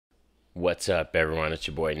What's up, everyone? It's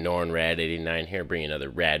your boy Norin Radd89 here, bringing another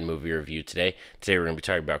rad movie review today. Today we're going to be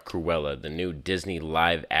talking about Cruella, the new Disney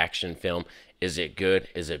live-action film. Is it good?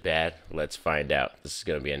 Is it bad? Let's find out. This is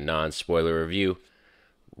going to be a non-spoiler review.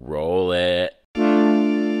 Roll it.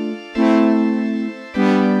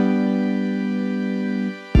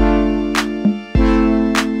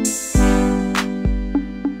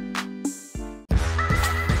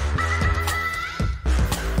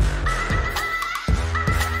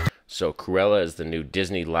 So Cruella is the new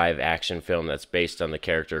Disney live-action film that's based on the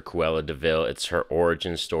character Cruella de Vil. It's her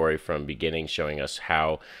origin story from beginning, showing us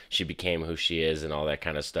how she became who she is and all that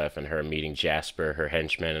kind of stuff, and her meeting Jasper, her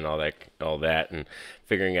henchman, and all that, and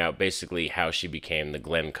figuring out basically how she became the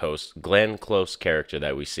Glenn Close character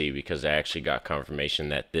that we see. Because I actually got confirmation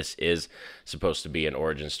that this is supposed to be an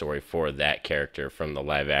origin story for that character from the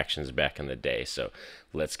live actions back in the day. So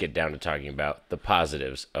let's get down to talking about the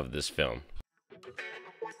positives of this film.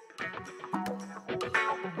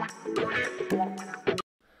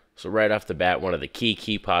 So right off the bat, one of the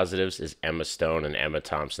key positives is Emma Stone and Emma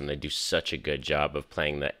Thompson. They do such a good job of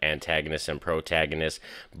playing the antagonist and protagonist,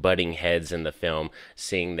 butting heads in the film.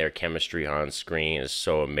 Seeing their chemistry on screen is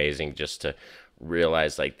so amazing. Just to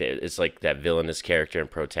realize, like, it's like that villainous character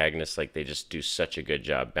and protagonist, like, they just do such a good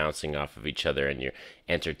job bouncing off of each other, and you're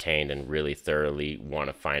entertained and really thoroughly want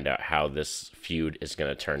to find out how this feud is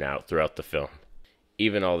going to turn out throughout the film.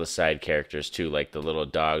 Even all the side characters too, like the little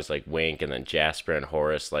dogs like Wink and then Jasper and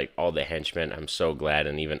Horace, like all the henchmen, I'm so glad.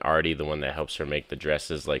 And even Artie, the one that helps her make the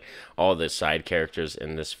dresses, like all the side characters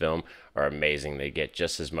in this film are amazing. They get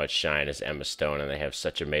just as much shine as Emma Stone, and they have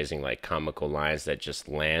such amazing like comical lines that just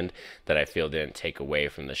land, that I feel didn't take away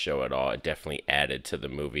from the show at all. It definitely added to the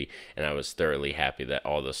movie, and I was thoroughly happy that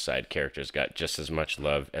all those side characters got just as much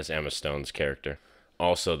love as Emma Stone's character.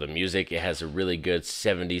 Also, the music, it has a really good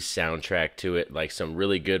 70s soundtrack to it, like some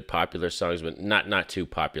really good popular songs, but not too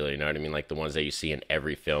popular, you know what I mean, like the ones that you see in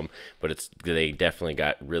every film. But they definitely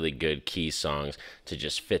got really good key songs to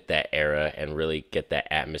just fit that era and really get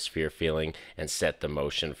that atmosphere feeling and set the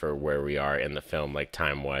motion for where we are in the film, like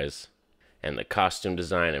time-wise. And the costume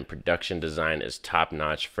design and production design is top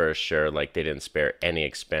notch for sure. Like, they didn't spare any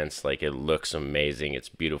expense. Like, it looks amazing, it's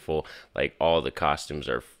beautiful, like all the costumes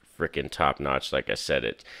are freaking top notch. Like I said,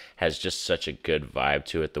 it has just such a good vibe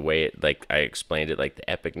to it. The way it, like I explained it, like the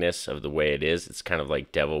epicness of the way it is, it's kind of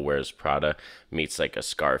like Devil Wears Prada meets like a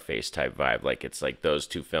Scarface type vibe. Like, it's like those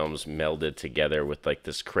two films melded together with like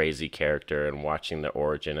this crazy character and watching the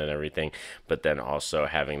origin and everything, but then also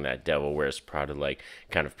having that Devil Wears Prada like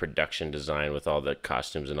kind of production design with all the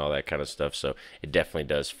costumes and all that kind of stuff. So it definitely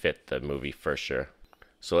does fit the movie for sure.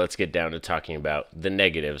 So let's get down to talking about the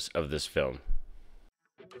negatives of this film.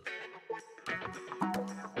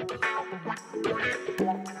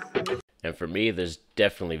 And for me, there's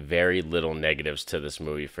definitely very little negatives to this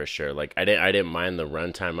movie for sure. Like, I didn't mind the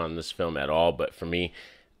runtime on this film at all, but for me,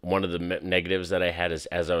 one of the negatives that I had is,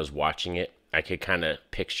 as I was watching it, I could kind of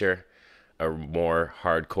picture a more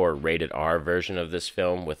hardcore rated R version of this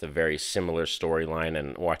film with a very similar storyline,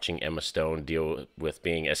 and watching Emma Stone deal with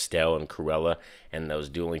being Estelle and Cruella and those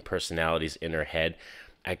dueling personalities in her head.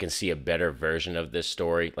 I can see a better version of this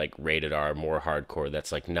story, like rated R, more hardcore,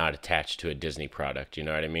 that's like not attached to a Disney product. You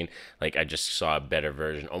know what I mean? Like, I just saw a better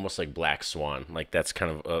version, almost like Black Swan. Like, that's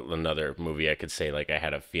kind of another movie I could say, like, I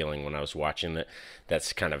had a feeling when I was watching it.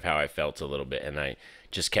 That's kind of how I felt a little bit. And I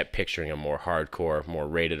just kept picturing a more hardcore, more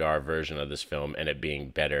rated R version of this film and it being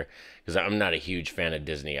better. Because I'm not a huge fan of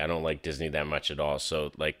Disney. I don't like Disney that much at all.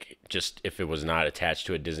 So, like, just if it was not attached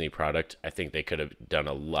to a Disney product, I think they could have done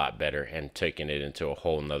a lot better and taken it into a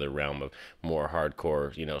whole nother realm of more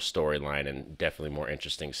hardcore, you know, storyline and definitely more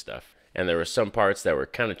interesting stuff. And there were some parts that were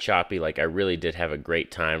kind of choppy. Like, I really did have a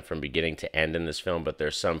great time from beginning to end in this film, but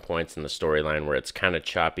there's some points in the storyline where it's kind of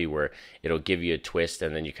choppy, where it'll give you a twist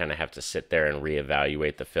and then you kind of have to sit there and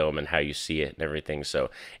reevaluate the film and how you see it and everything. So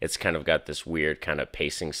it's kind of got this weird kind of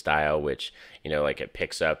pacing style, which, you know, like, it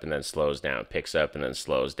picks up and then slows down, picks up and then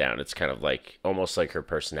slows down. It's kind of like almost like her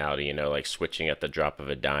personality, you know, like switching at the drop of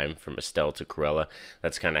a dime from Estelle to Cruella.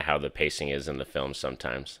 That's kind of how the pacing is in the film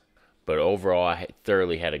sometimes. But overall, I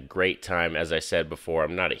thoroughly had a great time. As I said before,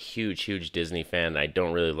 I'm not a huge Disney fan. I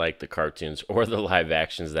don't really like the cartoons or the live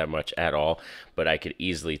actions that much at all. But I could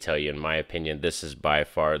easily tell you, in my opinion, this is by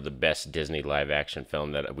far the best Disney live action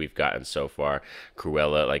film that we've gotten so far.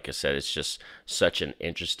 Cruella, like I said, it's just such an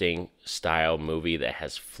interesting style movie that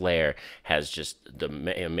has flair, has just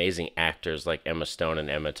the amazing actors like Emma Stone and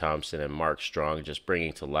Emma Thompson and Mark Strong just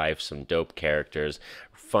bringing to life some dope characters,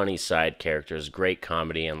 funny side characters, great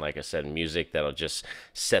comedy, and like I said, music that'll just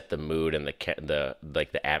set the mood and the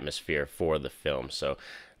atmosphere for the film. So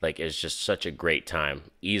Like, it's just such a great time.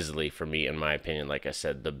 Easily, for me, in my opinion, like I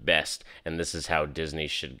said, the best. And this is how Disney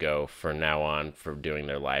should go from now on for doing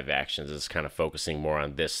their live actions. Is kind of focusing more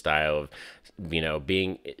on this style of,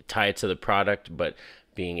 being tied to the product, but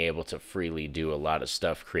being able to freely do a lot of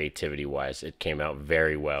stuff creativity wise. It came out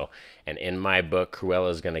very well. And in my book, Cruella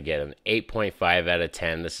is going to get an 8.5 out of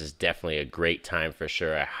 10. This is definitely a great time for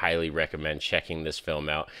sure. I highly recommend checking this film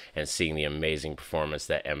out and seeing the amazing performance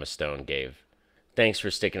that Emma Stone gave. Thanks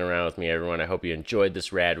for sticking around with me, everyone. I hope you enjoyed this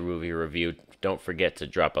Radd movie review. Don't forget to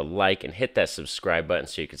drop a like and hit that subscribe button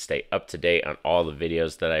so you can stay up to date on all the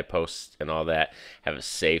videos that I post and all that. Have a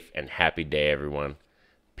safe and happy day, everyone.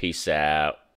 Peace out.